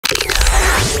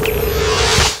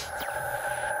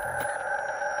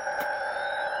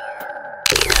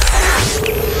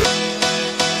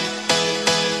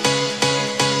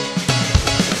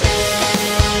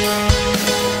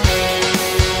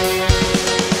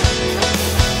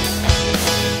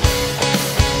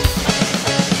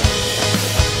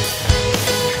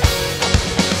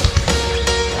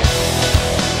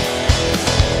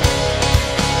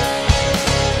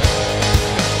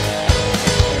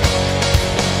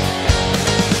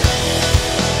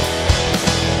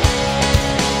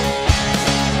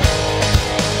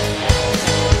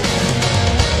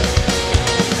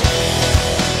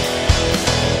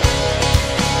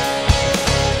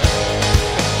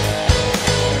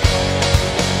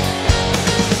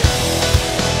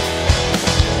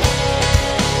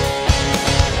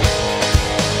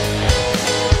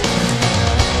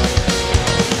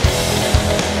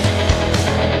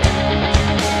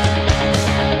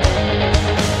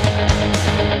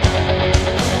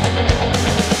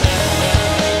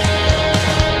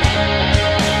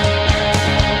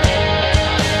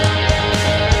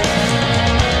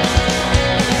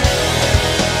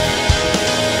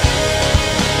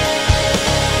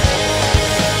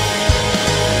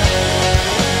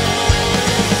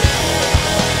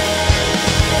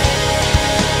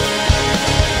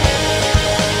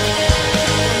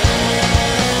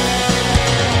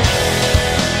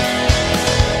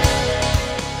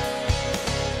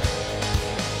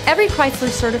Every Chrysler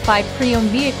certified pre-owned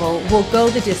vehicle will go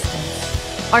the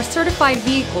distance. Our certified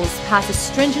vehicles pass a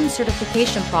stringent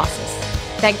certification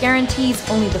process that guarantees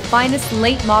only the finest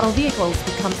late model vehicles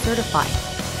become certified.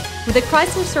 With a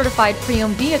Chrysler certified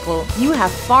pre-owned vehicle, you have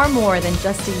far more than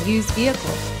just a used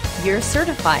vehicle. You're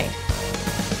certified.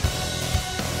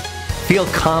 Feel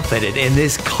confident in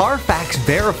this CARFAX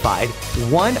verified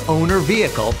one-owner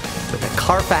vehicle with a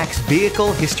CARFAX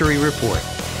Vehicle History Report.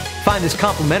 Find this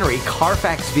complimentary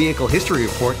CARFAX Vehicle History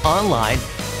Report online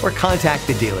or contact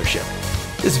the dealership.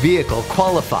 This vehicle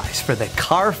qualifies for the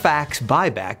CARFAX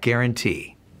buyback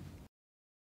guarantee.